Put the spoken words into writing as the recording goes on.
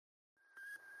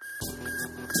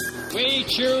We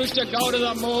choose to go to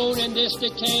the moon in this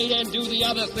decade and do the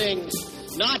other things,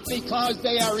 not because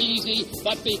they are easy,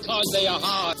 but because they are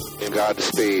hard.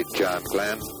 Godspeed, John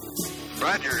Glenn.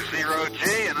 Roger,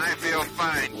 0G, and I feel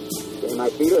fine. Getting my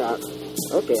feet out.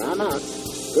 Okay, I'm out.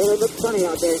 Really looks funny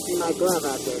out there. See my glove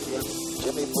out there, Jim.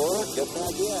 Jimmy Moore, just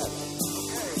back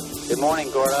in. Good morning,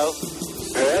 Gordo.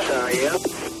 Yes, I am.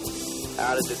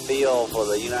 How does it feel for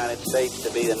the United States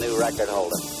to be the new record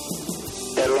holder?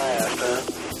 At last,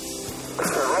 huh? We're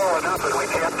rolling up and we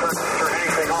can't turn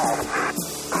anything off.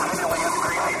 Continually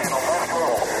increasing in a left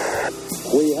roll.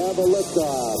 We have a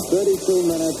liftoff, 32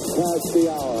 minutes past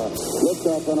the hour.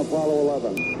 Liftoff on Apollo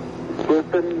 11.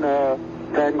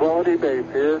 Houston, Tranquility Base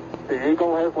here. The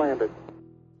Eagle has landed.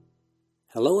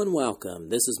 Hello and welcome.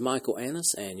 This is Michael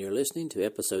Annis, and you're listening to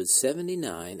episode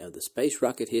 79 of the Space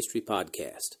Rocket History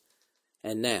Podcast.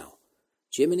 And now,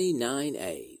 Gemini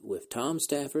 9A with Tom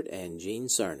Stafford and Gene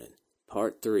Cernan,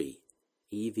 Part 3,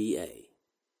 EVA.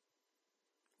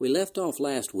 We left off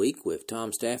last week with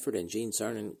Tom Stafford and Gene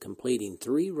Cernan completing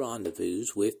 3 rendezvous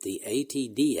with the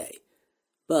ATDA,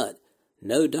 but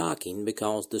no docking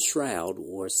because the shroud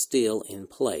was still in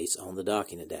place on the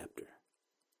docking adapter.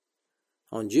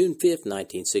 On June 5,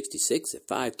 1966, at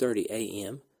 5:30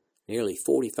 a.m., nearly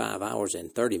 45 hours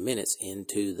and 30 minutes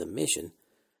into the mission,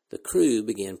 the crew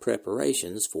began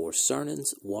preparations for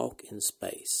Cernan's walk in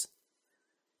space.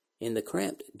 In the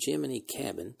cramped Gemini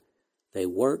cabin, they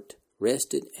worked,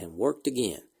 rested, and worked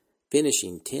again,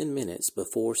 finishing 10 minutes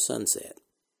before sunset.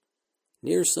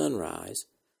 Near sunrise,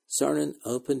 Cernan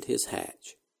opened his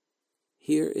hatch.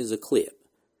 Here is a clip.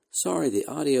 Sorry, the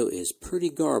audio is pretty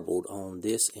garbled on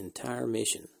this entire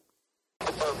mission.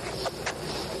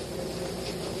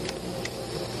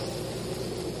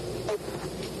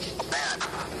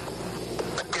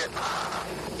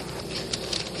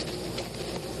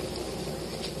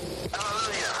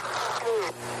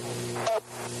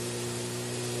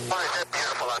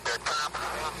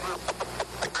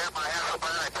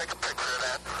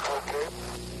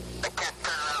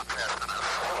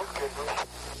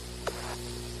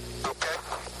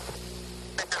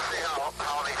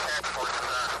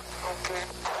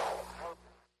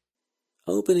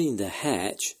 Opening the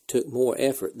hatch took more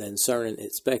effort than Cernan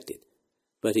expected,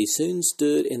 but he soon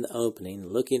stood in the opening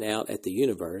looking out at the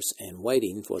universe and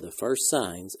waiting for the first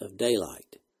signs of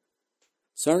daylight.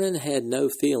 Cernan had no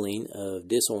feeling of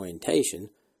disorientation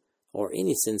or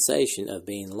any sensation of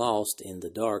being lost in the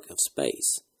dark of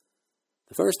space.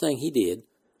 The first thing he did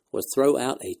was throw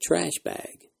out a trash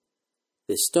bag,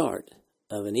 the start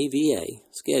of an EVA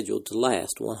scheduled to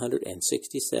last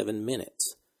 167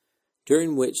 minutes.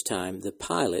 During which time the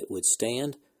pilot would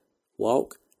stand,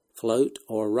 walk, float,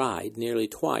 or ride nearly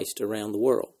twice around the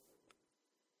world.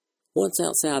 Once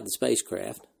outside the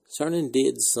spacecraft, Cernan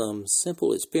did some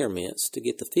simple experiments to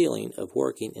get the feeling of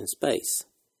working in space.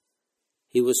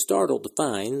 He was startled to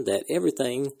find that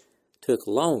everything took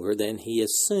longer than he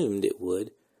assumed it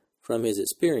would from his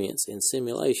experience in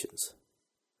simulations.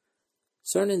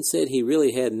 Cernan said he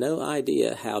really had no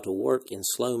idea how to work in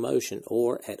slow motion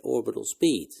or at orbital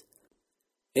speeds.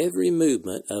 Every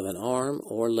movement of an arm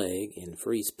or leg in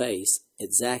free space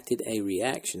exacted a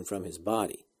reaction from his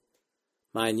body.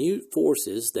 Minute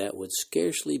forces that would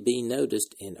scarcely be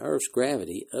noticed in Earth's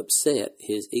gravity upset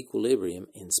his equilibrium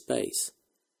in space.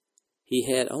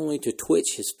 He had only to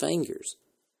twitch his fingers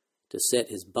to set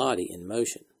his body in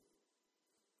motion.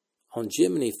 On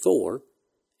Gemini 4,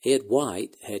 Ed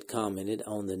White had commented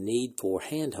on the need for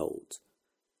handholds.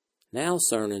 Now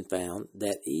Cernan found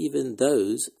that even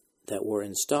those that were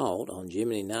installed on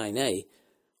Gemini 9A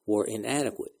were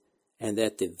inadequate, and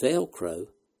that the Velcro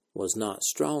was not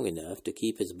strong enough to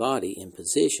keep his body in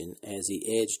position as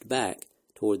he edged back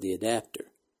toward the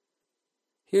adapter.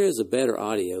 Here is a better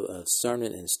audio of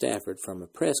Cernan and Stafford from a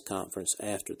press conference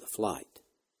after the flight.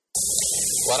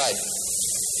 What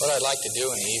I'd like to do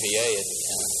in the EVA,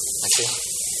 I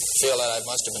feel that I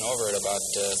must have been over it about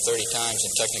 30 times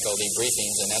in technical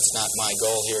debriefings, and that's not my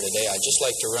goal here today. I'd just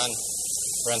like to run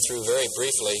through very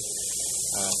briefly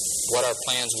what our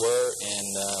plans were and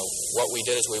what we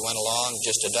did as we went along,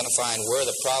 just identifying where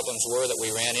the problems were that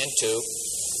we ran into,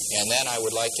 and then I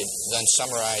would like to then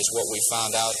summarize what we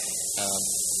found out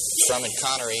from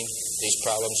encountering these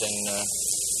problems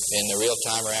in the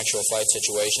real-time or actual flight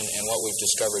situation, and what we've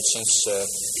discovered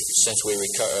since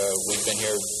we've been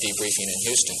here debriefing in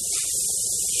Houston.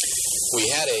 We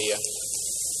had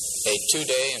a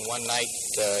 2-day and 1-night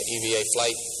EVA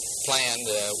flight planned.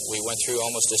 We went through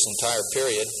almost this entire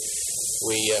period.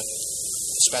 We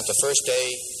spent the first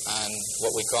day on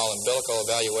what we call umbilical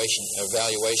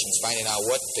evaluations, finding out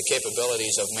what the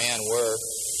capabilities of man were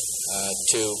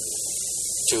to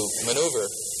to maneuver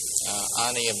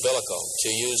on the umbilical, to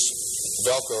use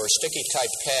Velcro or sticky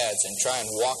type pads and try and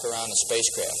walk around the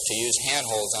spacecraft, to use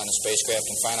handholds on the spacecraft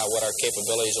and find out what our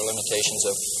capabilities or limitations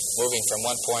of moving from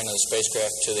one point of the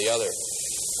spacecraft to the other,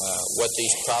 what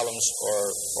these problems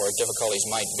or difficulties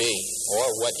might be, or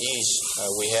what ease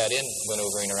we had in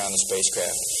maneuvering around the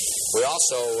spacecraft. We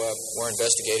also were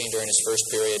investigating during this first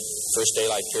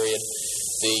daylight period,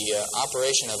 the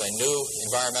operation of a new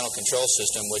environmental control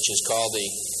system, which is called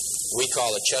we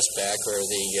call the chestback, or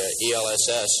the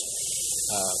ELSS.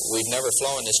 We've never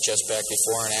flown this chestback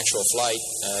before in actual flight.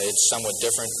 It's somewhat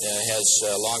different. It has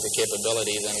longer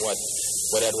capability than what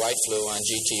Ed White flew on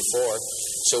GT4.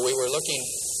 So we were looking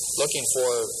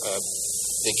for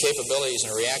the capabilities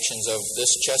and reactions of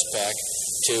this chestback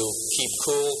to keep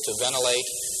cool, to ventilate,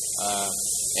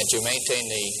 and to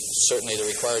maintain certainly the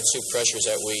required suit pressures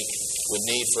that we would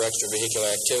need for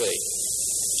extravehicular activity.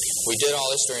 We did all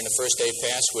this during the first day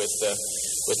pass with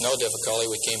no difficulty.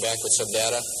 We came back with some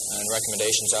data and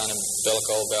recommendations on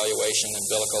umbilical evaluation,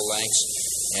 umbilical lengths,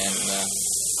 and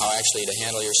how actually to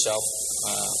handle yourself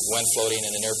when floating in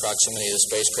the near proximity of the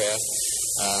spacecraft.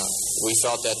 We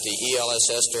felt that the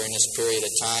ELSS during this period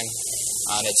of time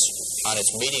on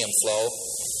its medium flow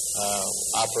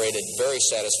operated very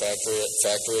satisfactorily,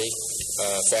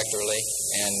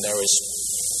 and there was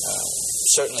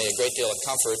certainly a great deal of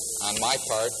comfort on my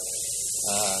part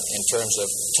in terms of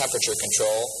temperature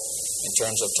control, in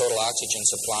terms of total oxygen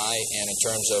supply, and in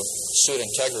terms of suit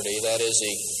integrity. That is,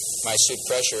 my suit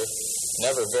pressure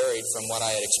never varied from what I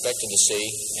had expected to see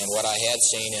and what I had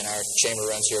seen in our chamber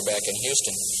runs here back in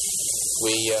Houston.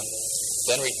 We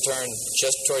then returned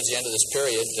just towards the end of this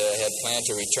period, had planned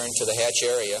to return to the hatch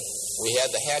area. We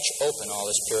had the hatch open all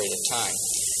this period of time.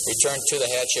 Returned to the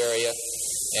hatch area,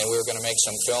 and we were going to make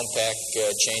some film pack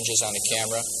changes on the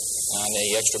camera, on the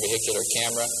extravehicular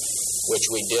camera, which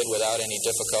we did without any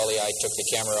difficulty. I took the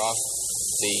camera off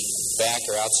the back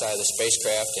or outside of the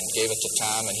spacecraft and gave it to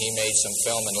Tom, and he made some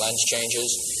film and lens changes.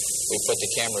 We put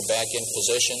the camera back in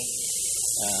position.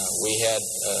 We had,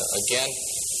 again,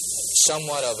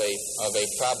 somewhat of a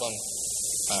problem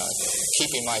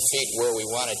keeping my feet where we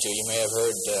wanted to. You may have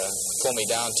heard pull me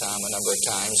down, Tom, a number of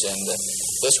times, and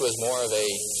this was more of a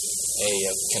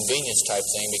convenience type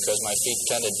thing because my feet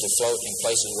tended to float in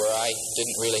places where I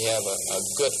didn't really have a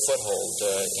good foothold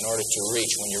in order to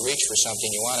reach. When you reach for something,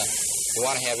 you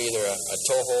want to have either a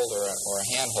toe hold or a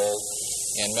hand hold,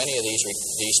 and many of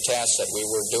these tasks that we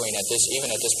were doing even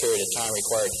at this period of time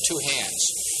required two hands.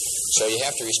 So you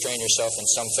have to restrain yourself in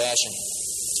some fashion.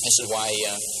 This is why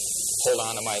hold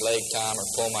on to my leg, Tom, or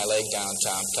pull my leg down,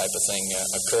 Tom, type of thing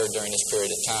occurred during this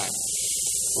period of time.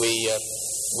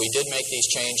 We did make these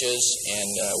changes, and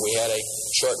we had a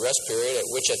short rest period,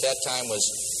 which at that time was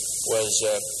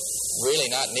really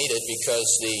not needed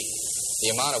because the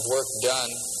amount of work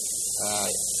done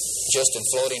just in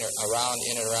floating around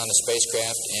in and around the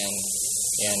spacecraft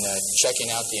and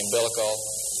checking out the umbilical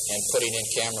and putting in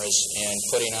cameras and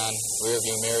putting on rear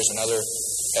view mirrors and other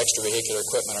extravehicular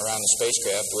equipment around the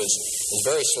spacecraft was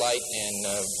very slight, and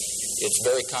it's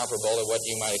very comparable to what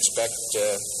you might expect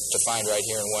to find right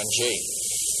here in 1G.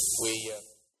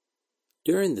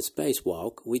 During the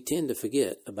spacewalk, we tend to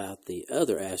forget about the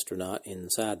other astronaut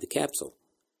inside the capsule.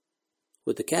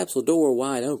 With the capsule door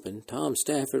wide open, Tom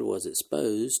Stafford was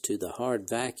exposed to the hard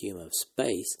vacuum of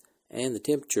space and the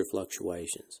temperature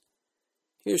fluctuations.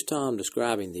 Here's Tom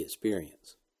describing the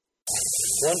experience.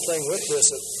 One thing with this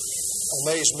that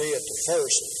amazed me at the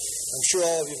first, I'm sure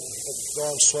all of you have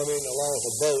gone swimming along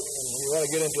with a boat, and when you want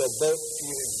to get into a boat,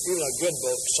 even a good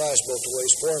boat, size boat that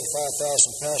weighs 4,000 and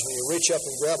 5,000 pounds, when you reach up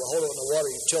and grab a hold of it in the water,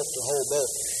 you tilt the whole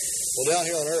boat. Well, down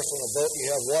here on Earth on a boat, you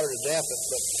have water to damp it,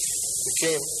 but it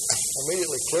became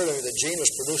immediately clear to me that Gene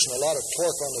was producing a lot of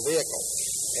torque on the vehicle,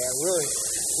 and we're in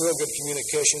real good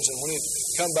communications, and when you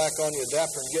come back on the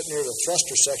adapter and get near the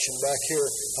thruster section back here,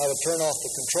 I would turn off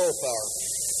the control power.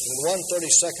 In 1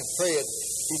 30-second period,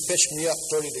 he pitched me up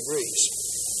 30 degrees.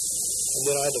 And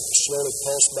then I had to slowly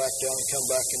pulse back down and come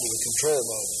back into the control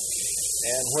mode.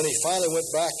 And when he finally went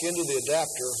back into the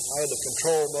adapter, I had the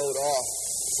control mode off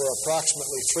for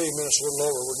approximately 3 minutes, a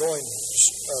little over. We're going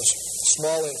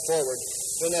small and forward.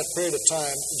 In that period of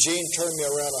time, Gene turned me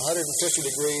around 150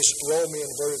 degrees, rolled me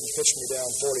inverted, and pitched me down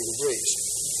 40 degrees.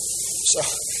 So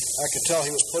I could tell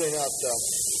he was putting out a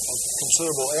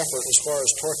considerable effort as far as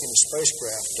torquing the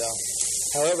spacecraft.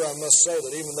 However, I must say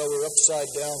that even though we were upside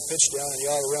down, pitched down, and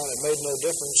yaw around, it made no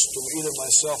difference to either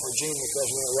myself or Gene because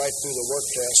we went right through the work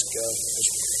task as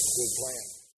we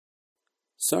planned.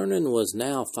 Cernan was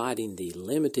now fighting the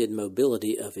limited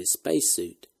mobility of his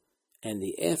spacesuit, and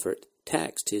the effort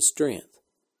taxed his strength.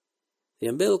 The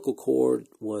umbilical cord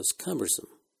was cumbersome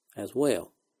as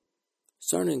well.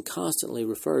 Cernan constantly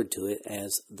referred to it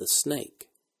as the snake.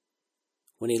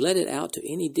 When he let it out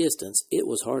to any distance, it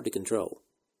was hard to control.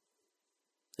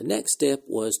 The next step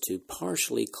was to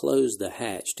partially close the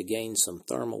hatch to gain some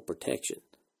thermal protection.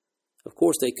 Of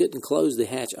course, they couldn't close the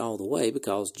hatch all the way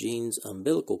because Gene's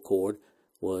umbilical cord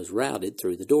was routed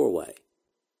through the doorway.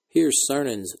 Here's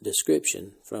Cernan's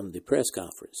description from the press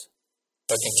conference.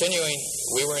 But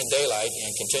we were in daylight,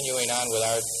 and continuing on with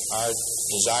our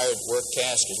desired work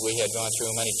task as we had gone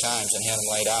through many times and had them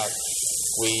laid out,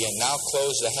 we now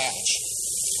closed the hatch.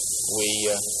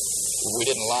 We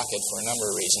didn't lock it for a number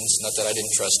of reasons. Not that I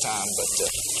didn't trust Tom,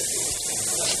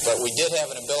 but we did have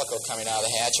an umbilical coming out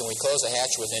of the hatch, and we closed the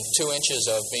hatch within 2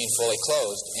 inches of being fully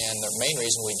closed. And the main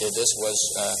reason we did this was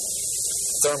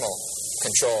thermal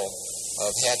control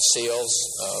of hatch seals,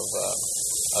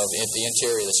 of the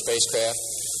interior of the spacecraft.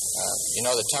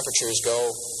 The temperatures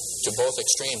go to both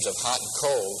extremes of hot and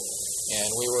cold,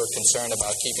 and we were concerned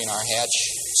about keeping our hatch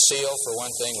seal, for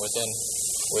one thing, within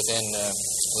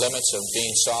limits of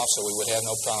being soft, so we would have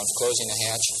no problems closing the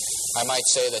hatch. I might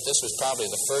say that this was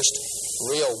probably the first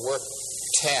real work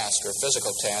task or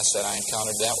physical task that I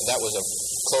encountered. That was of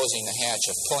closing the hatch,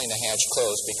 of pulling the hatch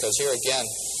closed, because here again,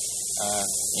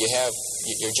 you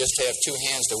just have 2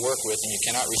 hands to work with, and you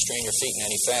cannot restrain your feet in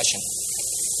any fashion.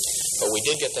 But we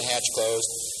did get the hatch closed.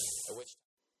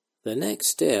 The next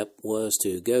step was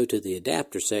to go to the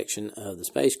adapter section of the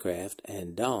spacecraft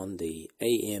and don the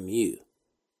AMU.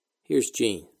 Here's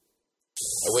Gene.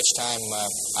 At which time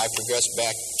I progressed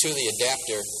back to the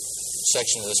adapter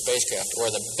section of the spacecraft,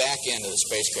 or the back end of the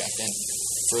spacecraft. And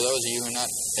for those of you who are not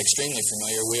extremely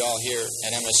familiar, we all here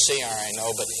at MSC are, I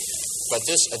know, but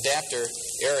this adapter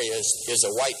area is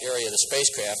a white area of the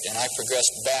spacecraft, and I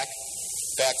progressed back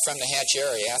from the hatch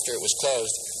area after it was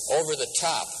closed over the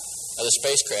top of the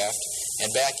spacecraft and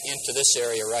back into this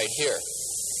area right here.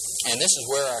 And this is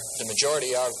where the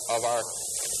majority of our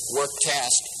work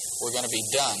tasks were going to be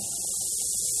done.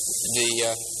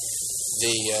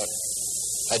 The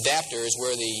adapter is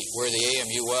where the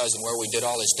AMU was and where we did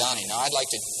all this donning. Now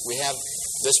we have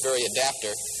this very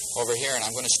adapter over here, and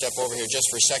I'm going to step over here just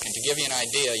for a second to give you an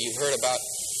idea. You've heard about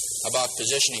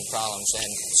positioning problems, and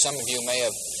some of you may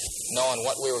have known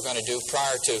what we were going to do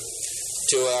prior to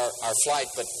our flight,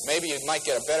 but maybe you might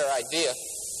get a better idea.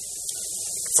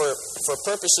 For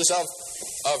purposes of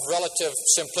relative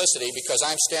simplicity, because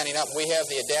I'm standing up, we have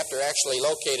the adapter actually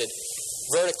located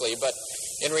vertically, but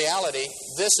in reality,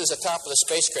 this is the top of the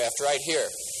spacecraft right here.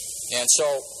 And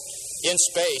so in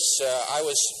space, I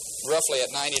was roughly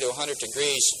at 90 to 100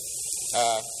 degrees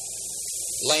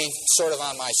laying sort of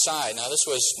on my side. Now, this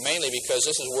was mainly because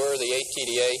this is where the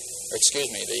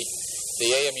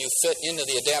the AMU fit into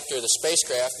the adapter of the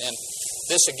spacecraft. And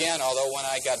this again, although when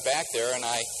I got back there and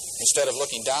instead of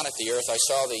looking down at the Earth, I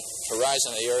saw the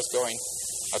horizon of the Earth going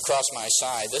across my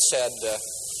side. This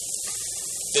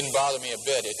didn't bother me a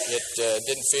bit. It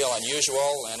didn't feel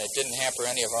unusual, and it didn't hamper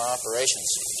any of our operations.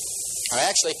 I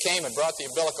actually came and brought the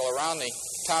umbilical around the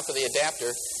top of the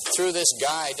adapter through this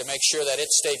guide to make sure that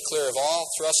it stayed clear of all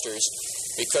thrusters,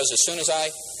 because as soon as I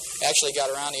actually got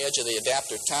around the edge of the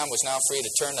adapter, Tom was now free to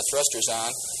turn the thrusters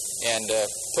on and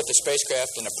put the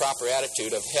spacecraft in the proper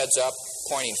attitude of heads up,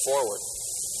 pointing forward.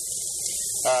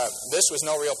 This was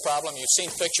no real problem. You've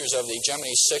seen pictures of the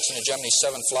Gemini 6 and the Gemini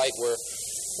 7 flight where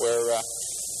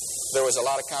there was a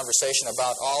lot of conversation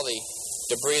about all the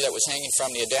debris that was hanging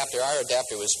from the adapter. Our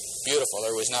adapter was beautiful.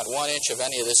 There was not 1 inch of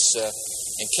any of this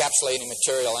encapsulating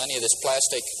material, any of this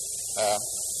plastic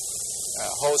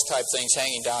hose-type things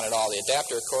hanging down at all. The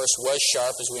adapter, of course, was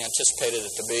sharp as we anticipated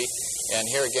it to be, and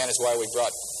here again is why we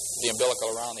brought the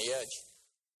umbilical around the edge.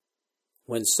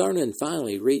 When Cernan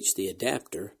finally reached the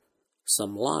adapter,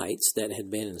 some lights that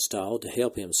had been installed to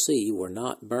help him see were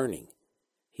not burning.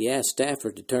 He asked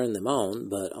Stafford to turn them on,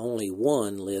 but only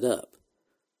one lit up.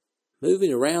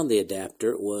 Moving around the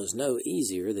adapter was no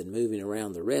easier than moving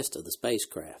around the rest of the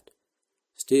spacecraft.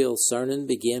 Still, Cernan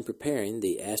began preparing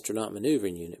the astronaut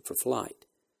maneuvering unit for flight.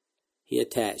 He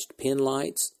attached pin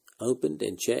lights, opened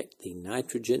and checked the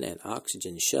nitrogen and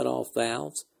oxygen shutoff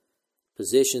valves,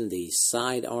 positioned the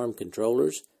side arm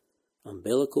controllers,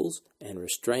 umbilicals, and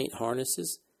restraint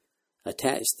harnesses,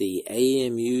 attached the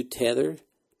AMU tether,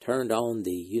 turned on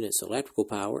the unit's electrical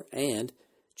power, and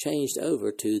changed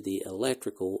over to the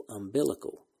electrical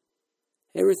umbilical.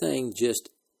 Everything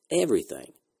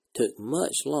took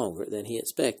much longer than he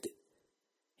expected.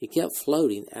 He kept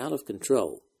floating out of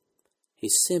control. He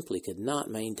simply could not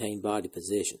maintain body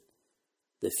position.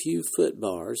 The few foot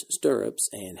bars, stirrups,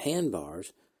 and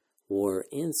handbars were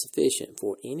insufficient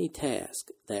for any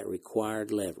task that required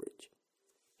leverage.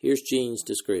 Here's Gene's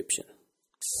description.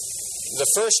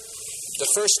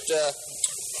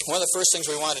 One of the first things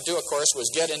we wanted to do, of course, was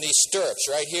get in these stirrups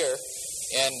right here.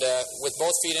 And with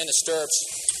both feet in the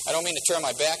stirrups, I don't mean to turn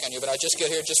my back on you, but I'll just get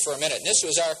here just for a minute. And this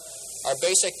was our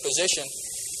basic position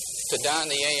to don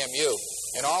the AMU.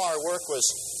 And all our work was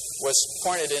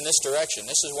pointed in this direction.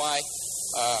 This is why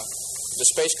the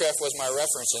spacecraft was my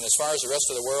reference, and as far as the rest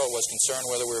of the world was concerned,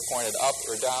 whether we were pointed up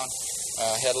or down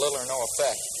had little or no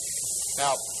effect.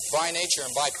 Now, by nature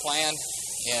and by plan,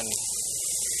 and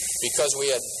because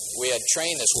we had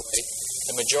trained this way,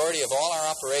 the majority of all our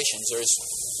operations, there's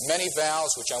many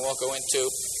valves, which I won't go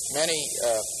into, many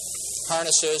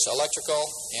harnesses, electrical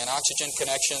and oxygen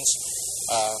connections,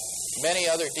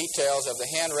 many other details of the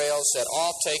handrails that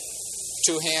all take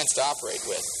two hands to operate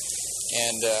with.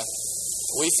 And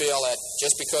we feel that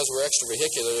just because we're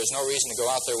extravehicular, there's no reason to go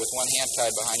out there with one hand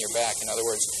tied behind your back. In other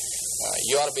words,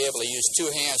 you ought to be able to use two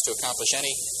hands to accomplish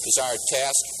any desired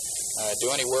task,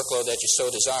 do any workload that you so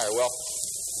desire. Well,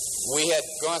 we had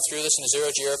gone through this in the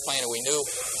zero-G airplane, and we knew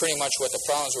pretty much what the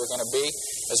problems were going to be.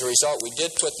 As a result, we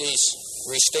did put these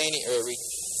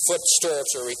foot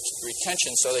stirrups or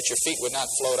retention so that your feet would not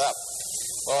float up.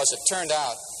 Well, as it turned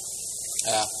out,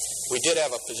 we did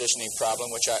have a positioning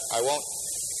problem, which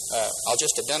I'll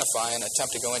just identify and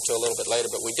attempt to go into a little bit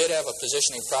later, but we did have a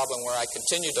positioning problem where I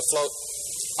continued to float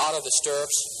out of the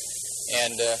stirrups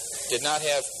and did not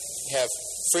have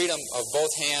freedom of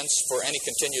both hands for any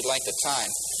continued length of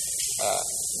time.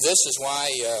 This is why,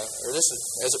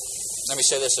 let me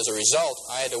say this, as a result,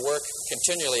 I had to work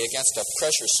continually against a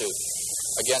pressure suit,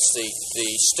 against the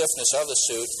stiffness of the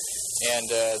suit, and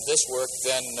this work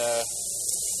then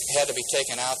had to be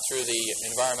taken out through the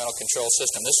environmental control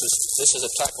system. This is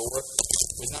a type of work.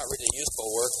 It was not really useful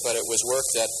work, but it was work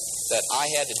that I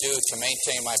had to do to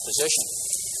maintain my position.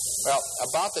 Well,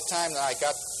 about the time that I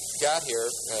got here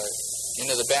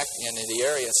into the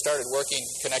area and started working,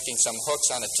 connecting some hooks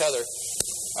on a tether,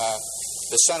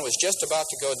 the sun was just about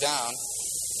to go down,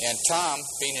 and Tom,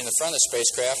 being in the front of the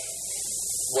spacecraft,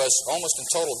 was almost in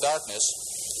total darkness,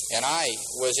 and I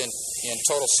was in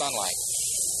total sunlight.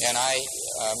 And I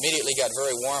immediately got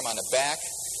very warm on the back,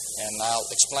 and I'll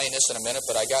explain this in a minute,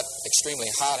 but I got extremely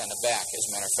hot on the back, as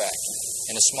a matter of fact,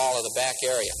 in the small of the back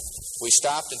area. We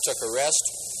stopped and took a rest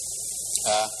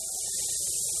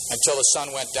until the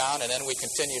sun went down, and then we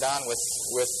continued on with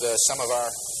some of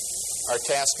our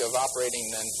task of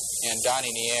operating and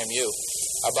donning the AMU.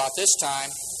 About this time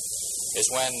is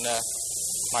when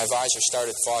my visor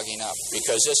started fogging up,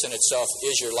 because this in itself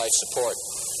is your life support.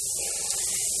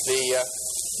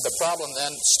 The problem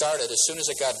then started as soon as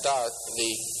it got dark.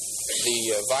 The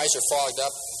visor fogged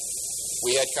up.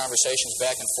 We had conversations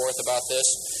back and forth about this.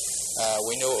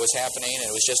 We knew it was happening, and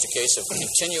it was just a case of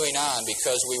continuing on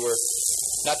because we were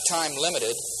not time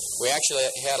limited. We actually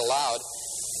had allowed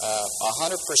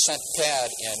 100% pad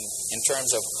in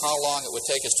terms of how long it would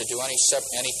take us to do any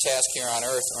task here on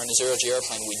Earth or in the zero-G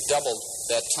airplane. We doubled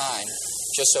that time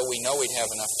just so we know we'd have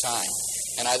enough time.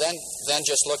 And I then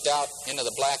just looked out into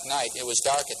the black night. It was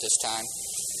dark at this time,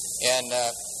 and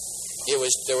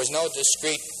there was no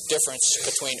discrete difference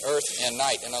between Earth and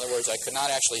night. In other words, I could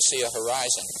not actually see a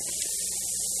horizon.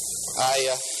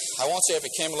 I won't say I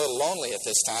became a little lonely at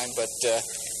this time, but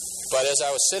as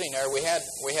I was sitting there, we had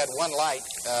one light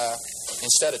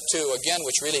instead of two, again,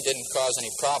 which really didn't cause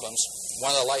any problems.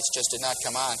 One of the lights just did not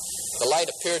come on. The light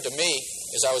appeared to me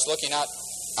as I was looking out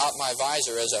my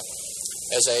visor as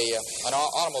an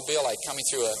automobile light coming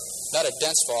through not a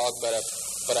dense fog,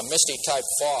 but a misty type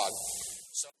fog.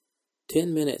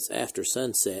 10 minutes after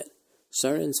sunset,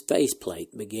 Cernan's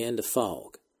faceplate began to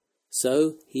fog,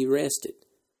 so he rested.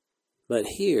 But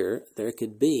here there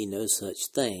could be no such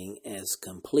thing as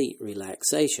complete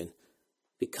relaxation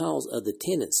because of the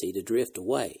tendency to drift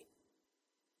away.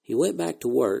 He went back to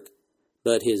work,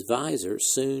 but his visor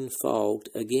soon fogged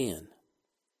again.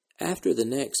 After the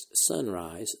next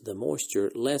sunrise, the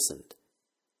moisture lessened.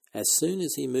 As soon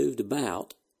as he moved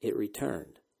about, it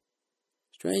returned.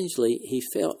 Strangely, he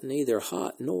felt neither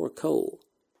hot nor cold.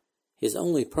 His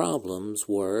only problems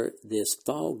were this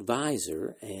fogged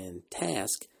visor and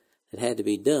task that had to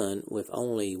be done with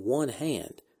only one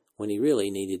hand when he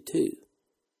really needed two.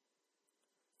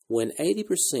 When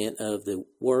 80% of the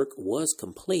work was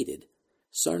completed,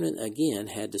 Cernan again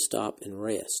had to stop and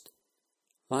rest.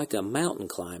 Like a mountain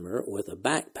climber with a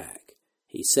backpack,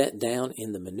 he sat down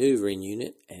in the maneuvering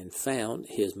unit and found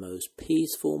his most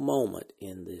peaceful moment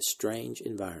in this strange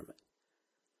environment.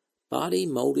 Body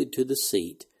molded to the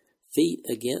seat, feet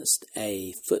against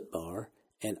a footbar,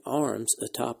 and arms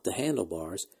atop the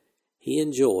handlebars, he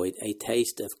enjoyed a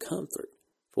taste of comfort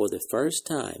for the first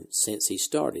time since he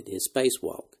started his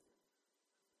spacewalk.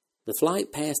 The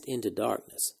flight passed into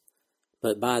darkness,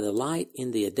 but by the light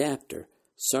in the adapter,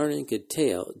 Cernan could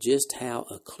tell just how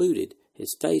occluded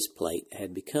his faceplate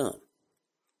had become.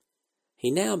 He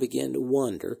now began to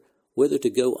wonder whether to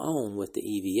go on with the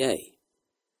EVA.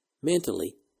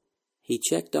 Mentally, he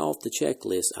checked off the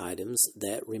checklist items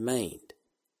that remained.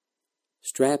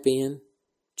 Strap in,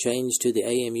 change to the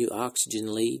AMU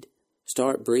oxygen lead,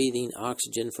 start breathing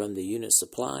oxygen from the unit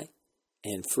supply,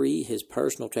 and free his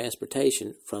personal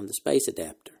transportation from the space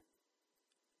adapter.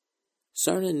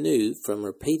 Cernan knew from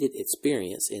repeated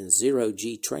experience in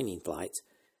zero-G training flights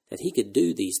that he could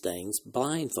do these things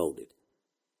blindfolded.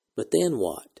 But then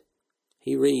what?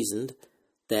 He reasoned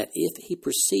that if he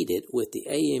proceeded with the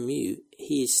AMU,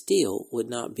 he still would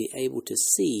not be able to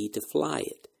see to fly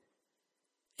it.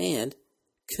 And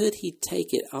could he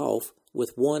take it off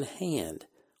with one hand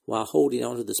while holding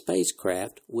onto the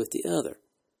spacecraft with the other?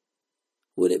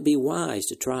 Would it be wise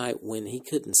to try when he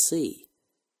couldn't see?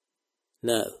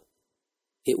 No.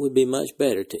 It would be much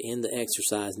better to end the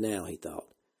exercise now, he thought.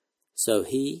 So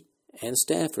he and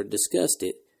Stafford discussed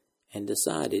it and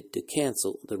decided to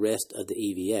cancel the rest of the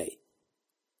EVA.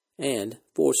 And,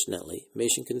 fortunately,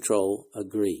 Mission Control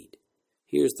agreed.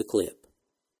 Here's the clip.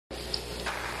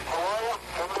 Hello?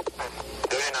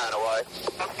 39 away.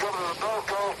 I'm giving a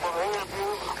no-go for the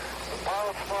AMU. The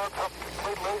pilot's marked up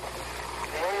completely.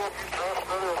 The AMU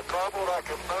transmitter is garbled. I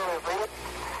can barely read it.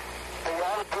 The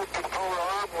altitude controller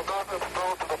arm will not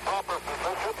install to the proper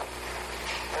position.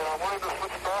 And I wanted to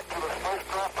switch back to the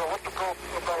spacecraft elliptical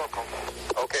umbilical.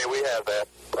 Okay, we have that.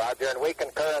 Roger, and we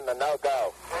concur in the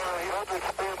no-go. You had to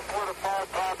expend 4 to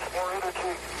 5 times more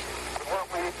energy than what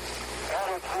we had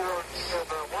in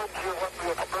 1G, what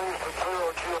we experienced in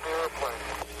 0G in the airplane.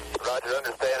 Roger,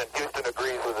 understand, and Houston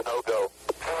agrees with the no-go.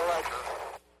 Roger.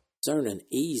 Cernan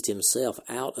eased himself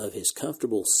out of his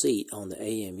comfortable seat on the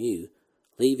AMU,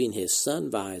 leaving his sun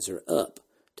visor up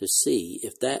to see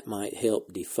if that might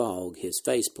help defog his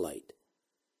faceplate.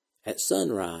 At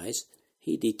sunrise,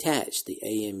 he detached the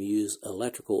AMU's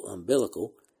electrical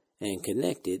umbilical and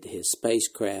connected his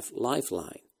spacecraft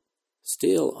lifeline.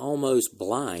 Still almost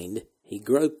blind, he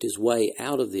groped his way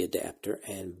out of the adapter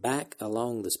and back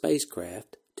along the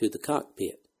spacecraft to the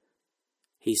cockpit.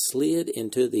 He slid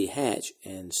into the hatch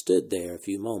and stood there a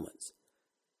few moments.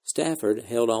 Stafford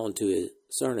held on to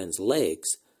Cernan's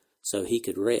legs so he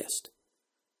could rest.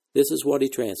 This is what he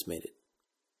transmitted.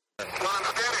 While I'm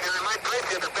standing here, I might place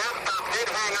you. The bathtub did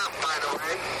hang up, by the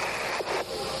way.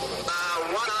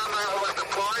 One arm rail was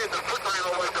deployed. The foot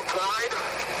rail was deployed.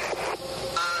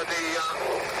 The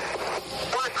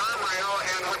foot arm rail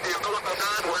and with the umbilical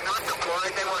guard were not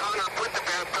deployed. They were hung up with the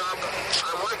bathtub.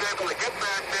 I was able to get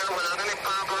back there without any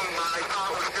problem. I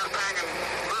saw it was just hanging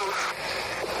loose.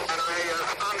 And I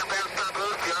spun the bathtub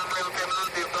loose. The arm rail came out.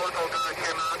 The umbilical guard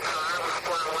came out. So I was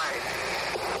squared away.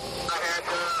 I had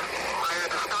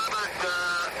a starboard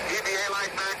EVA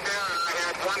light back there, and I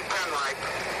had one pen light.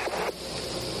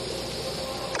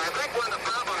 I think one of the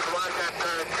problems was that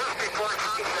just before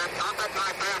sunset, up at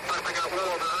my back must have got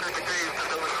well over 100 degrees because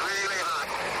it was really hot.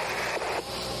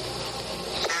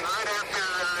 And right after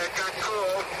it got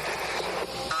cool,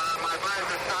 my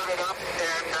visor started up,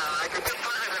 and I could just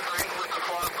find it with the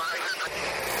fog visor.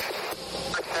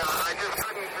 But I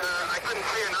couldn't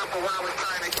see enough of what I was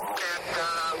trying to get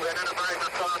and identify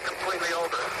the fog completely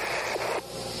over.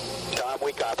 Tom,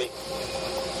 we copy.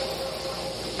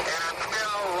 And I'm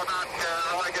still about,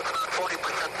 I guess about 40%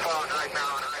 fog right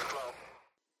now in high flow.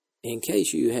 In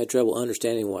case you had trouble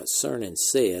understanding what Cernan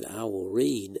said, I will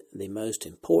read the most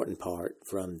important part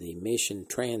from the mission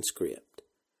transcript.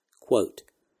 Quote,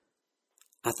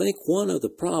 I think one of the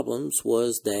problems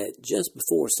was that just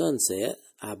before sunset,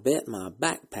 I bet my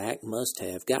backpack must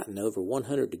have gotten over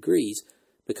 100 degrees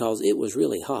because it was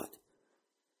really hot.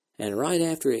 And right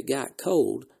after it got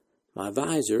cold, my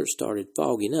visor started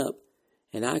fogging up,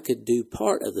 and I could do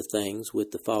part of the things with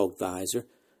the fog visor,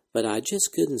 but I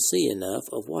just couldn't see enough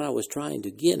of what I was trying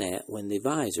to get at when the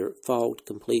visor fogged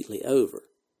completely over.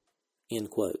 End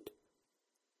quote.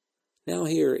 Now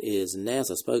here is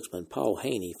NASA spokesman Paul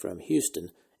Haney from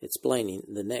Houston explaining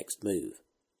the next move.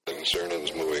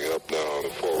 Cernan's moving up now on the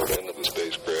forward end of the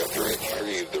spacecraft to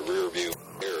retrieve the rear view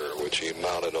mirror, which he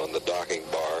mounted on the docking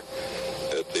bar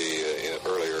at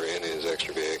earlier in his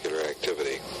extravehicular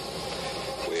activity.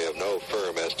 We have no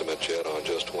firm estimate yet on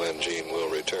just when Gene will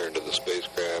return to the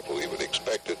spacecraft. We would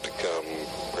expect it to come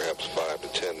perhaps 5 to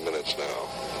 10 minutes now.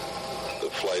 The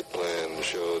flight plan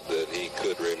showed that he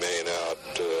could remain out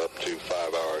up to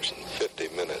 5 hours and 50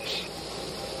 minutes.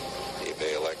 He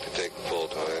may elect to take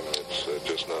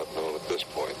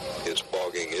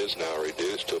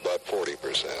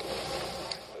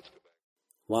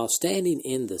While standing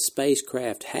in the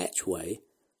spacecraft hatchway,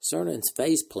 Cernun's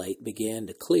faceplate began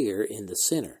to clear in the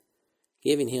center,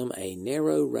 giving him a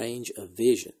narrow range of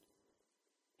vision.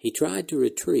 He tried to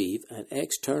retrieve an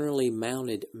externally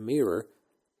mounted mirror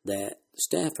that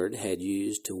Stafford had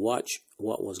used to watch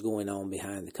what was going on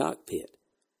behind the cockpit.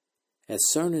 As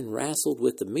Cernan wrestled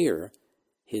with the mirror,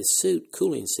 his suit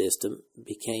cooling system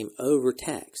became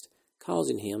overtaxed,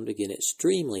 causing him to get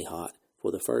extremely hot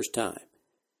for the first time.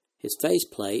 His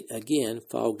faceplate again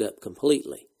fogged up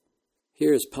completely.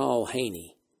 Here is Paul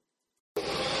Haney.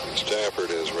 Stafford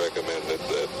has recommended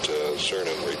that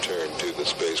Cernan return to the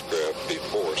spacecraft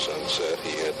before sunset.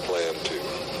 He had planned to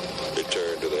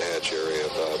return to the hatch area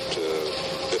about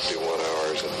 51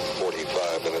 hours and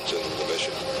 45 minutes into the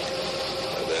mission,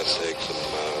 and then take some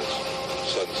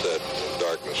sunset and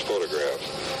darkness photographs.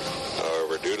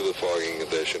 However, due to the fogging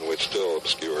condition, which still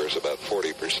obscures about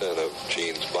 40% of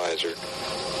Gene's visor,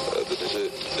 the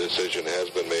decision has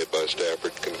been made by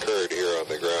Stafford, concurred here on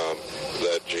the ground,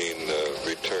 that Gene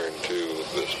return to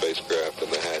the spacecraft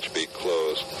and the hatch be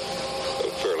closed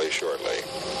fairly shortly.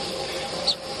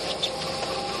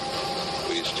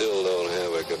 We still don't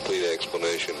have a complete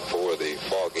explanation for the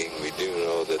fogging. We do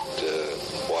know that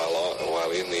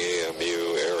while in the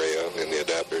AMU area, in the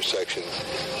adapter section,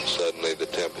 suddenly the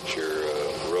temperature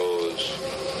rose.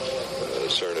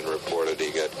 Cernan reported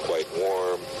he got quite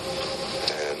warm,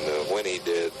 and when he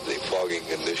did, the fogging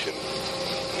condition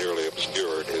nearly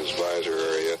obscured his visor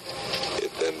area.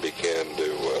 It then became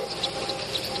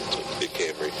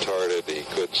retarded. He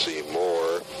could see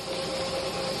more,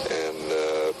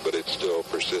 but it still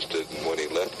persisted, and when he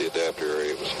left the adapter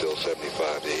area, it was still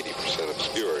 75 to 80%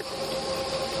 obscured.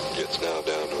 It's now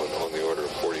down to on the order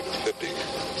of 40 to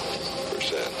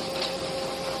 50%.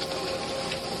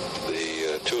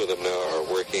 The two of them now are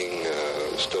working,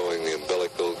 stowing the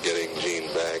umbilical, getting Gene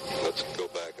back. Let's go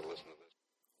back and listen to this.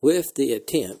 With the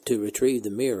attempt to retrieve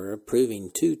the mirror proving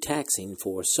too taxing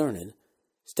for Cernan,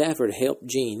 Stafford helped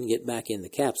Gene get back in the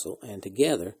capsule, and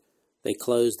together they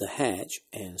closed the hatch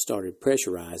and started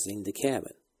pressurizing the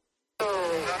cabin.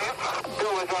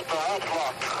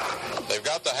 They've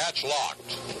got the hatch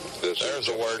locked. There's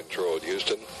a word. Control,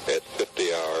 Houston, at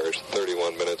 50 hours,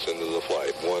 31 minutes into the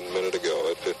flight. 1 minute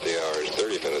ago, at 50 hours,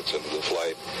 30 minutes into the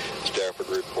flight, Stafford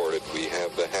reported we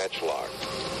have the hatch locked.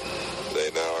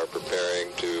 They now are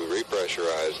preparing to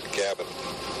repressurize the cabin,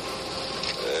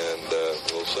 and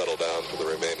we'll settle down for the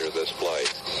remainder of this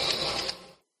flight.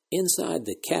 Inside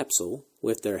the capsule,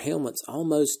 with their helmets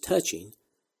almost touching,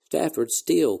 Stafford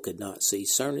still could not see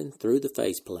Cernan through the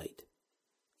faceplate.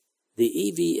 The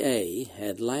EVA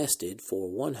had lasted for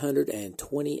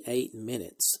 128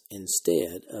 minutes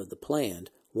instead of the planned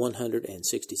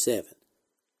 167.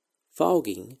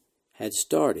 Fogging had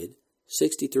started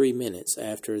 63 minutes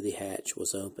after the hatch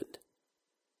was opened.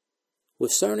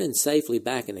 With Cernan safely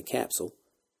back in the capsule,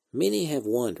 many have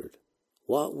wondered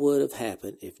what would have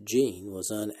happened if Gene was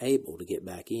unable to get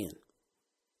back in.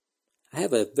 I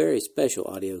have a very special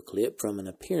audio clip from an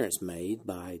appearance made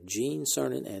by Gene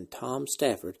Cernan and Tom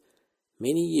Stafford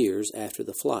many years after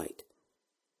the flight.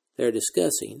 They're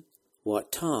discussing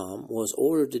what Tom was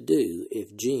ordered to do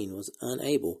if Gene was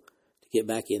unable to get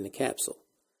back in the capsule.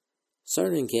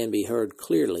 Cernan can be heard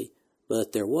clearly,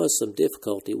 but there was some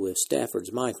difficulty with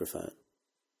Stafford's microphone.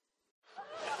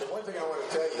 The one thing I want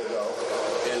to tell you, though,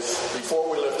 is before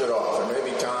we lift it off, and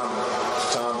maybe Tom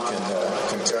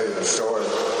can tell you the story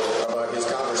about his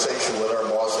conversation with our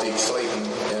boss, Steve Slayton,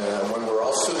 when we're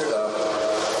all suited up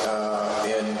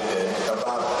in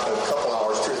about a couple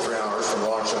hours, 2 or 3 hours from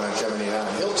launching on Gemini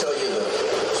 9. He'll tell you the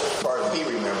part he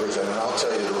remembers, and I'll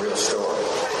tell you the real story.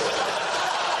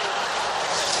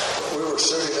 We were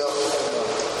suited up,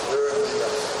 we're in the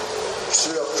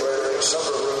suit-up trailer,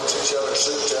 several rooms, each other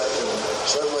suit tech, and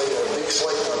suddenly Big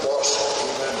Slayton, our boss,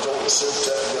 came in and told the suit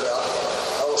tech to get out.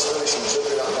 I was finishing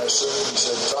zipping out my suit, and he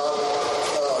said, Tom,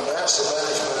 NASA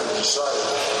management has decided,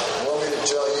 I want me to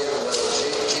tell you that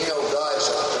if Gino dies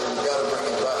out there, you've got to bring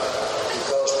him back,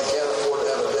 because we can't afford to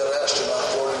have a dead astronaut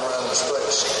floating around in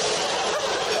space.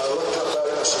 I looked up at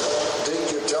him and said,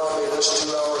 Deke, you're telling me this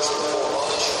 2 hours before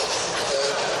launch?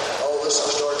 And all this I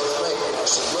started to think, and I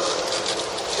said, look,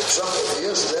 if he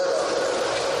is dead out there,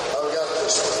 I've got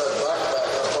this backpack,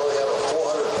 I probably have a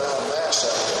 400-pound mass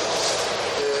out there.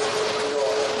 And,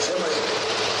 Jimmy,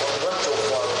 on retro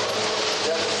flight,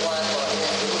 got to fly by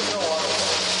hand. There was no other.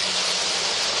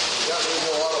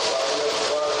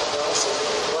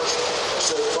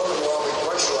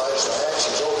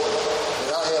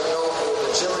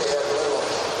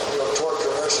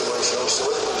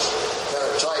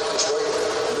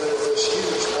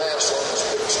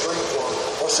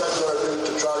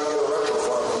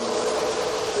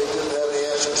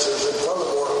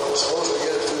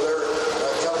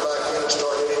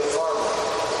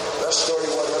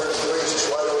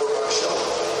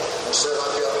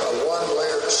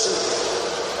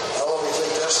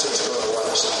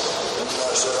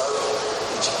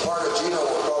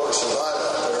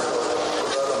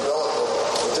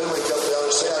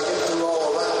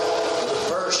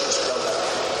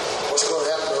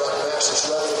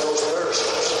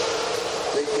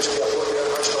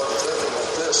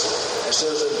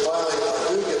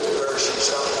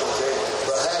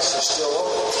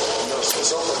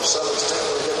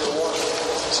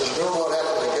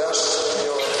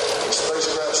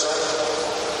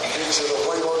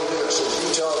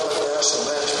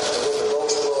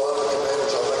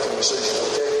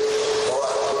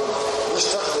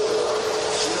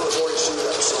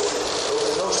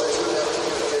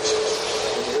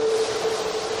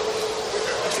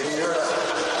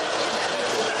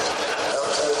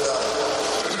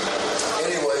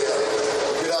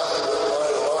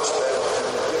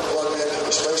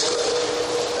 the spacecraft.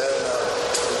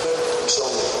 And so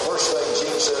the first thing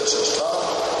Gene says, Tom,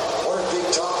 what did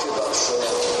Dick talk to you about so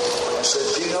long? I said,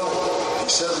 Gino, he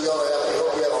said we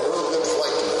hope we have a real good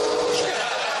flight today.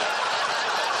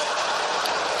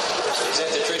 Is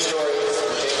that the true story?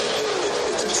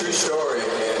 It's a true story,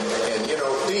 and you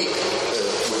know, Deke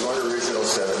was one of the original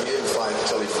seven. He didn't fly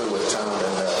until he flew with Tom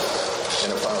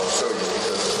and Apollo Soyuz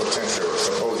because of potential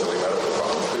supposedly medical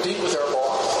problems. But Deke was our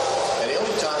boss, and the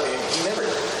only time he never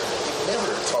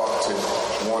talked to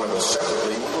one of us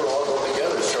separately. We were all going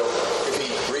together. So if he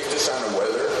briefed us on the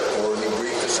weather or he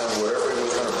briefed us on whatever he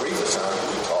was going to brief us on,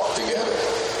 we talked together.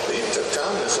 But he took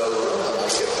Tom in this other room, and I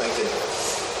kept thinking,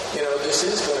 you know, this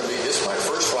is my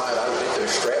first flight. I think they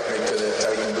strapped me to that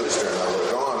Titan booster and I would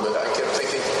have gone, but I kept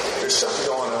thinking, there's something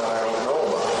going on I don't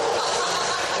know about.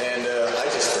 And I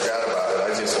just forgot about it.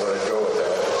 I just let it go with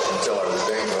that until I was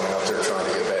dangling out there trying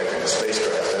to get back in the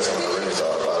spacecraft. That's when I really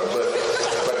thought about it.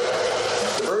 But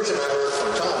the version I heard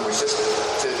from Tom was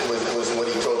what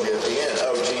he told you at the end.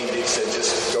 Oh, Gene, Dick said,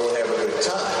 just go have a good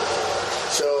time.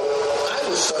 So I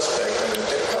was suspect, and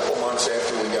a couple months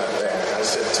after we got back, I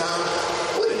said, Tom,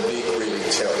 what did Dick really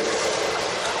tell you?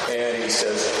 And he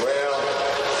says,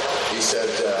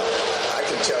 I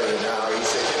can tell you now. He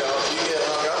said, you know, if you get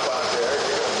hung up out there,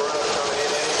 you're going to burn up coming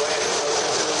in anyway, and there's no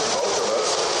sense losing both of us.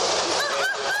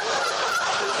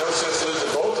 There's no sense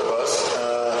losing both of us.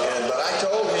 But I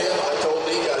told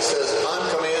Deke, I says, I'm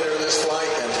commander of this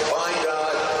flight, and by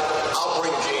God, I'll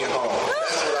bring Gene home.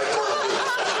 That's what I told Deke.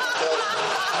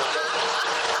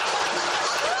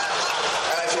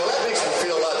 And I said, well, that makes me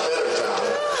feel a lot better, Tom.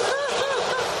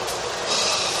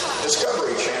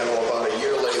 Discovery Channel about a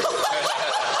year later.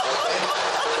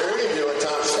 They're interviewing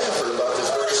Tom Stafford about this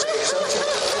very same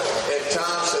subject. And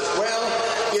Tom says, well,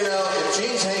 you know, if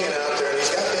Gene's hanging out there and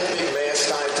he's got that big mast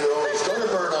tied to him, he's going to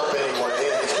burn up anyway,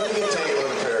 and he's going to get tangled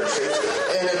in the parachute.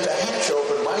 And if the hatch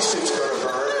opens, my suit's going to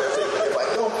burn. And if I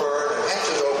don't burn, the hatch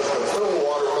is open, it's going to fill with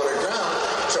water, we're going to drown.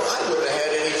 So I wouldn't have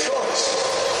had any choice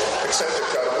except to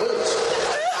cut him loose.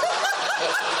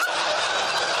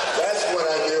 That's when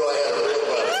I knew I had a real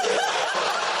buddy.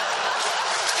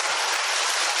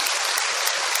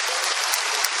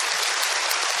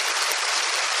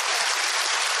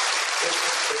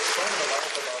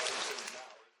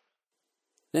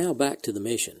 Now back to the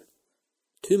mission.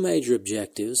 Two major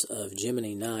objectives of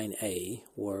Gemini 9A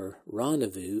were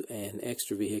rendezvous and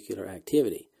extravehicular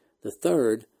activity. The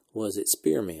third was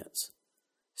experiments.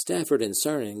 Stafford and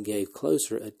Cernan gave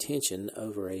closer attention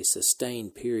over a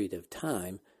sustained period of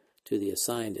time to the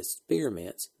assigned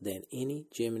experiments than any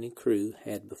Gemini crew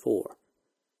had before.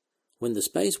 When the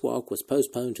spacewalk was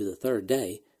postponed to the third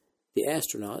day, the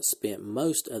astronauts spent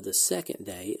most of the second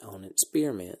day on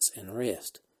experiments and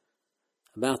rest.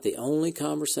 About the only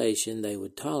conversation they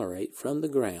would tolerate from the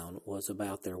ground was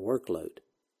about their workload.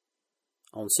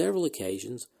 On several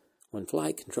occasions, when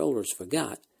flight controllers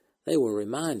forgot, they were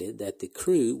reminded that the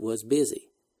crew was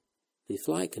busy. The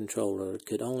flight controller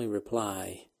could only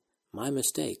reply, "My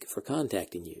mistake for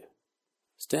contacting you."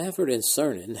 Stafford and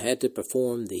Cernan had to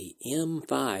perform the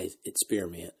M5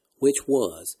 experiment, which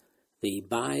was the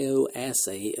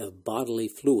bioassay of bodily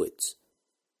fluids.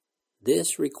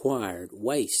 This required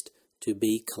waste to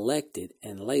be collected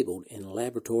and labeled in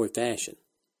laboratory fashion.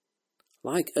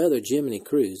 Like other Gemini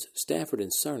crews, Stafford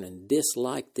and Cernan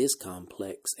disliked this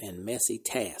complex and messy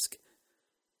task,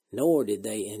 nor did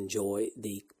they enjoy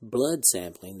the blood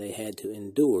sampling they had to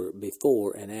endure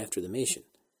before and after the mission.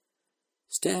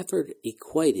 Stafford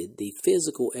equated the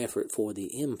physical effort for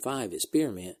the M5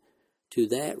 experiment to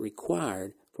that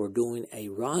required for doing a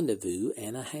rendezvous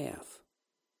and a half.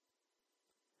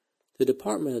 The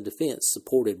Department of Defense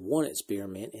supported one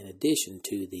experiment in addition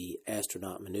to the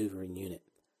Astronaut Maneuvering Unit.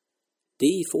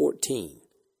 D14,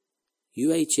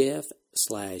 UHF/VHF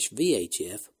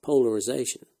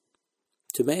polarization,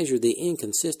 to measure the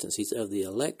inconsistencies of the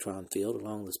electron field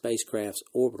along the spacecraft's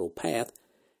orbital path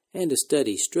and to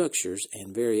study structures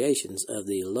and variations of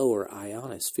the lower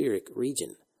ionospheric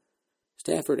region.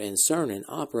 Stafford and Cernan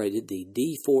operated the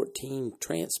D14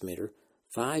 transmitter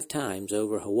 5 times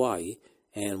over Hawaii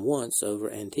and once over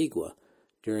Antigua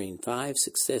during 5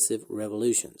 successive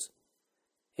revolutions.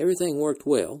 Everything worked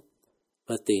well,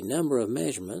 but the number of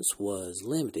measurements was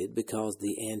limited because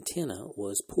the antenna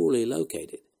was poorly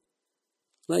located.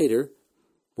 Later,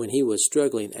 when he was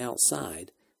struggling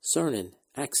outside, Cernan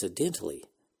accidentally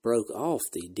broke off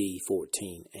the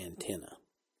D14 antenna.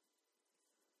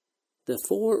 The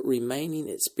 4 remaining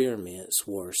experiments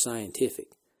were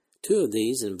scientific. 2 of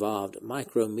these involved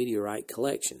micrometeorite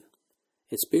collection.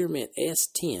 Experiment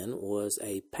S10 was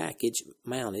a package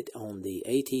mounted on the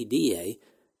ATDA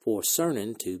for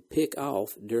Cernan to pick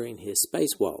off during his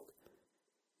spacewalk.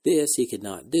 This he could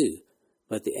not do,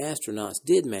 but the astronauts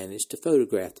did manage to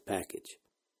photograph the package.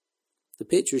 The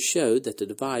pictures showed that the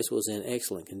device was in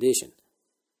excellent condition.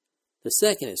 The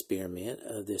second experiment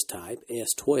of this type,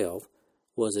 S-12,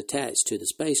 was attached to the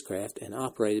spacecraft and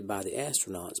operated by the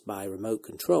astronauts by remote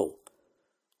control.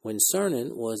 When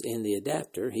Cernan was in the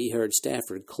adapter, he heard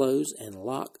Stafford close and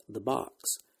lock the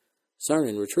box.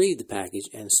 Cernan retrieved the package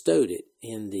and stowed it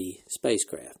in the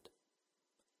spacecraft.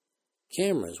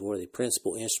 Cameras were the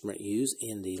principal instrument used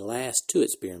in the last two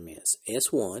experiments,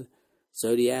 S-1,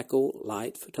 zodiacal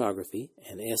light photography,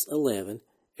 and S-11,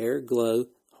 air glow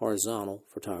horizontal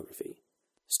photography.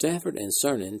 Stafford and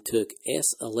Cernan took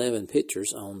S-11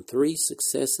 pictures on 3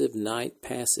 successive night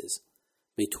passes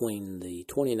between the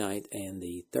 29th and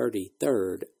the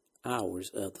 33rd hours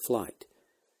of the flight.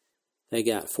 They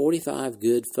got 45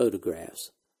 good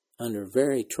photographs under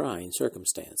very trying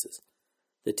circumstances.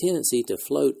 The tendency to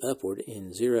float upward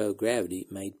in zero gravity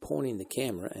made pointing the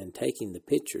camera and taking the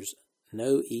pictures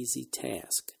no easy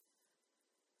task.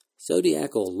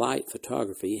 Zodiacal light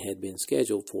photography had been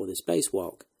scheduled for the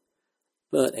spacewalk,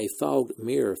 but a fogged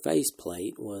mirror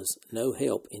faceplate was no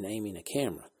help in aiming a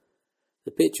camera.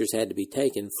 The pictures had to be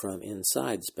taken from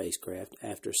inside the spacecraft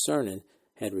after Cernan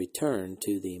had returned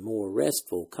to the more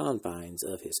restful confines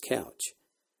of his couch.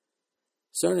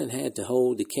 Cernan had to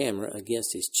hold the camera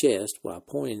against his chest while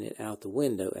pointing it out the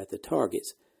window at the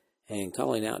targets and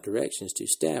calling out directions to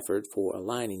Stafford for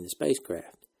aligning the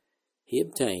spacecraft. He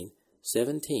obtained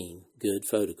 17 good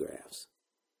photographs.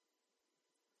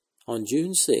 On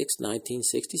June 6,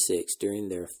 1966, during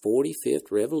their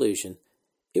 45th revolution,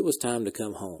 it was time to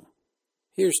come home.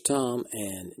 Here's Tom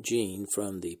and Gene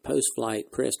from the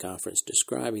post-flight press conference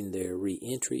describing their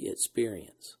re-entry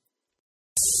experience.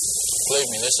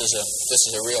 Believe me, this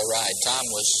is a real ride. Tom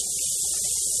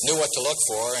knew what to look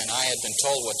for, and I had been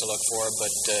told what to look for,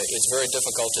 but it's very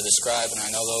difficult to describe, and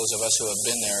I know those of us who have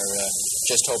been there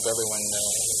just hope everyone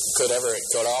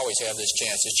could always have this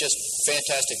chance. It's just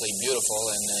fantastically beautiful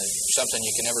and something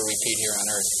you can never repeat here on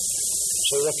Earth.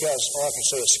 So look, guys, all I can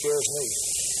say, it scares me.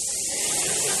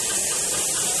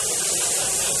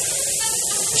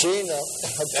 Gene,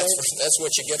 that's what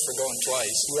you get for going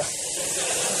twice. Yeah.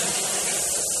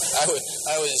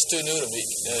 I was too new to me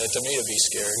to be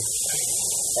scared.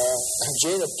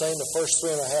 Gene obtained the first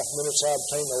 3.5 minutes. I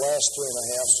obtained the last 3.5.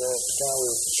 So kind of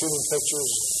we're shooting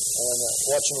pictures and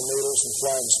watching the needles and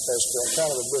flying the spacecraft. Kind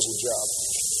of a busy job.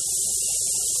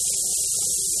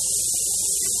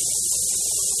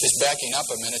 Just backing up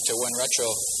a minute to when retro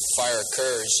fire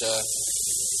occurs,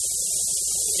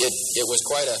 it was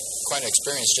quite an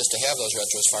experience just to have those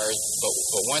retro fires.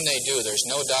 But when they do, there's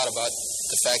no doubt about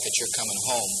the fact that you're coming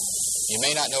home. You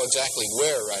may not know exactly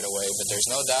where right away, but there's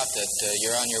no doubt that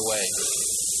you're on your way.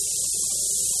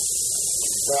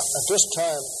 Now, at this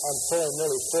time, I'm pulling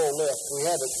nearly full lift. We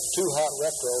had 2 hot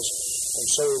retros, and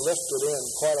so we lifted in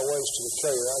quite a ways to the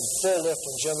carrier. And full lift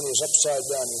in Gemini is upside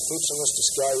down. Your feet's against the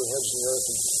sky, your head's in the earth.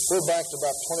 And we're backed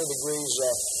about 20 degrees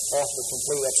off the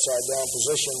complete upside down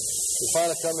position. We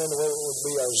finally come into what would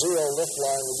be our zero lift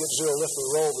line. We get zero lift,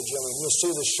 we roll the Gemini. You'll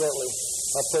see this shortly.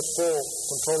 I put full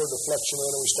controller deflection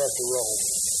in and we start to roll.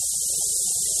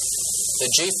 The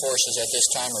G-forces at this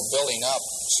time are building up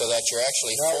so that you're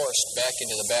actually forced back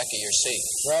into the back of your seat.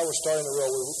 Now we're starting to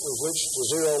roll. We've reached the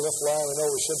zero lift line. We know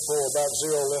we should pull about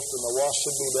zero lift, and the wash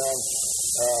should be down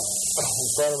in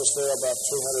front of us there about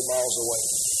 300 miles away.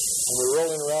 And we're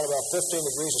rolling around about 15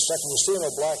 degrees a second. We're seeing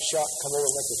a black shock come over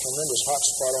and make a tremendous hot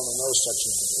spot on the nose section.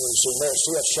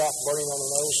 See that shock burning on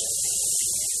the nose?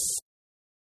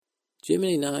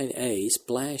 Gemini 9A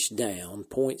splashed down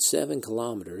 0.7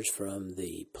 kilometers from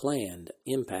the planned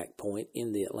impact point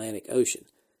in the Atlantic Ocean,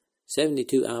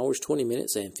 72 hours, 20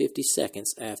 minutes, and 50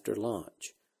 seconds after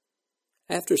launch.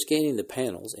 After scanning the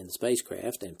panels in the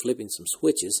spacecraft and flipping some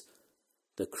switches,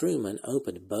 the crewmen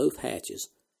opened both hatches,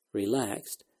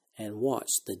 relaxed, and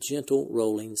watched the gentle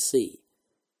rolling sea.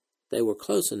 They were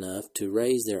close enough to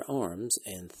raise their arms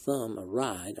and thumb a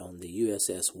ride on the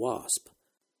USS Wasp.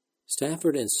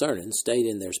 Stafford and Cernan stayed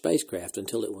in their spacecraft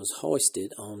until it was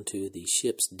hoisted onto the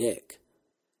ship's deck.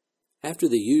 After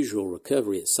the usual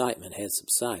recovery excitement had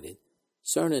subsided,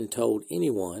 Cernan told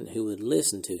anyone who would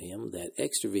listen to him that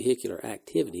extravehicular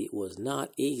activity was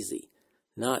not easy,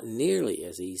 not nearly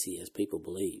as easy as people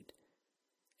believed.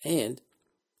 And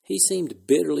he seemed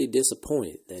bitterly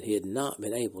disappointed that he had not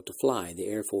been able to fly the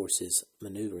Air Force's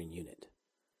maneuvering unit.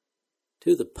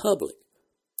 To the public,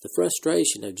 the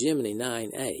frustration of Gemini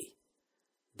 9A,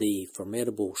 the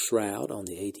formidable shroud on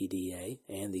the ATDA,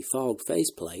 and the fogged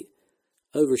faceplate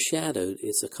overshadowed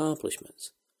its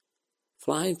accomplishments.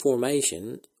 Flying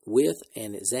formation with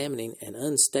and examining an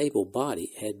unstable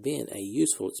body had been a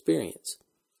useful experience.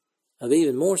 Of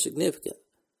even more significance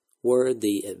were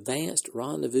the advanced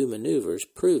rendezvous maneuvers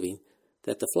proving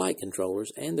that the flight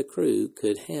controllers and the crew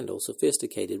could handle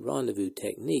sophisticated rendezvous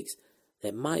techniques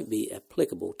that might be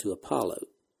applicable to Apollo.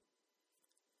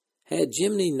 Had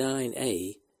Gemini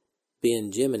 9A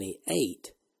been Gemini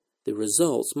 8, the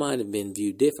results might have been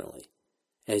viewed differently,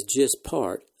 as just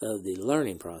part of the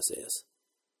learning process.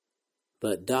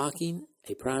 But docking,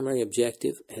 a primary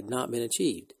objective, had not been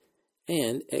achieved,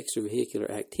 and extravehicular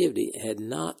activity had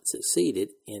not succeeded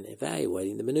in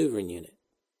evaluating the maneuvering unit.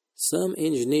 Some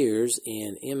engineers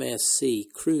in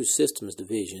MSC Cruise Systems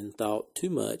Division thought too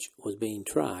much was being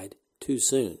tried too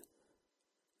soon.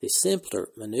 The simpler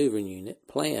maneuvering unit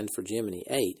planned for Gemini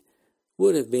 8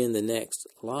 would have been the next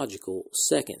logical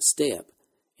second step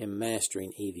in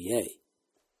mastering EVA.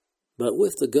 But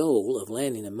with the goal of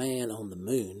landing a man on the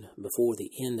moon before the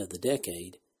end of the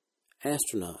decade,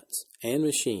 astronauts and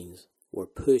machines were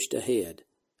pushed ahead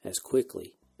as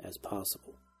quickly as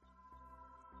possible.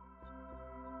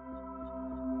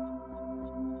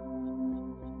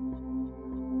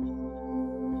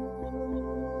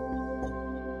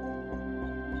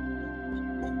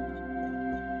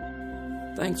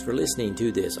 Thanks for listening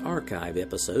to this archive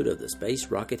episode of the Space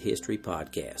Rocket History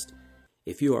Podcast.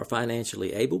 If you are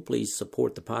financially able, please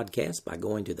support the podcast by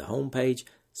going to the homepage,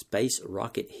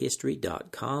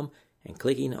 spacerockethistory.com, and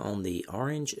clicking on the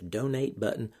orange Donate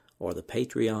button or the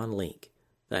Patreon link.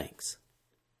 Thanks.